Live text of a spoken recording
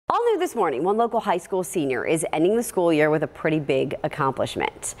All new this morning, one local high school senior is ending the school year with a pretty big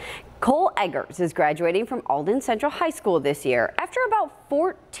accomplishment. Cole Eggers is graduating from Alden Central High School this year. After about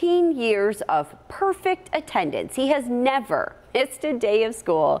 14 years of perfect attendance, he has never missed a day of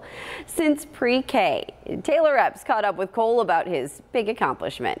school since pre-K. Taylor Epps caught up with Cole about his big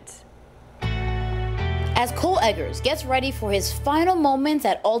accomplishment. As Cole Eggers gets ready for his final moments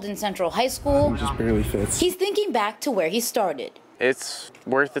at Alden Central High School, just barely fits. He's thinking back to where he started. It's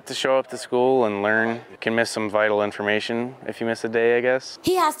worth it to show up to school and learn. You can miss some vital information if you miss a day, I guess.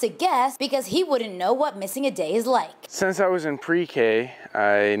 He has to guess because he wouldn't know what missing a day is like. Since I was in pre-K,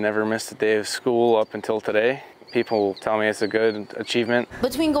 I never missed a day of school up until today. People tell me it's a good achievement.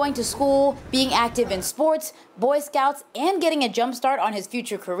 Between going to school, being active in sports, Boy Scouts, and getting a jump start on his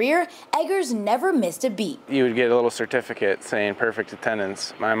future career, Eggers never missed a beat. You would get a little certificate saying perfect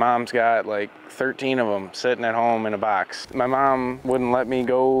attendance. My mom's got like 13 of them sitting at home in a box. My mom wouldn't let me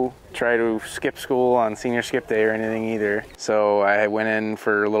go try to skip school on senior skip day or anything either. So I went in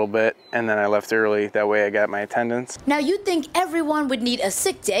for a little bit and then I left early. That way I got my attendance. Now you'd think everyone would need a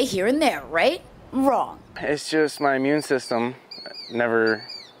sick day here and there, right? Wrong. It's just my immune system never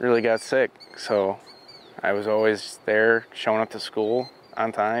really got sick, so I was always there showing up to school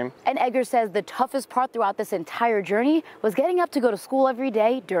on time. And Eggers says the toughest part throughout this entire journey was getting up to go to school every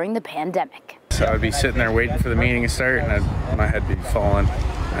day during the pandemic. So I'd be sitting there waiting for the meeting to start and my head would be falling.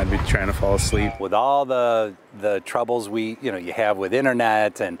 I'd be trying to fall asleep. With all the troubles you have with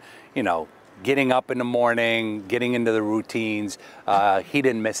internet and, getting up in the morning, getting into the routines, he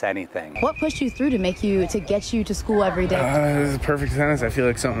didn't miss anything. What pushed you through to get you to school every day? It was perfect attendance. I feel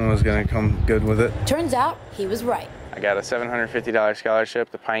like something was going to come good with it. Turns out he was right. I got a $750 scholarship,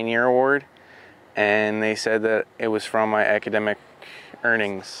 the Pioneer Award, and they said that it was from my academic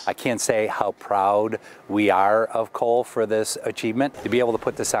earnings. I can't say how proud we are of Cole for this achievement. To be able to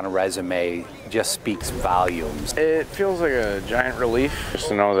put this on a resume just speaks volumes. It feels like a giant relief just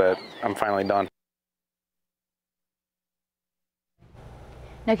to know that I'm finally done.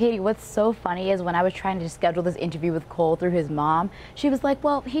 Now, Katie, what's so funny is when I was trying to schedule this interview with Cole through his mom, she was like,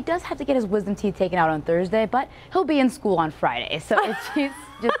 well, he does have to get his wisdom teeth taken out on Thursday, but he'll be in school on Friday. So it's just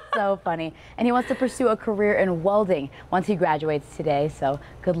so funny. And he wants to pursue a career in welding once he graduates today. So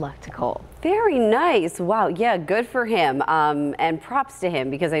good luck to Cole. Very nice. Wow. Yeah, good for him. And props to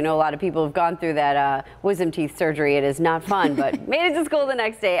him, because I know a lot of people have gone through that wisdom teeth surgery. It is not fun, but made it to school the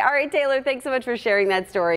next day. All right, Taylor, thanks so much for sharing that story.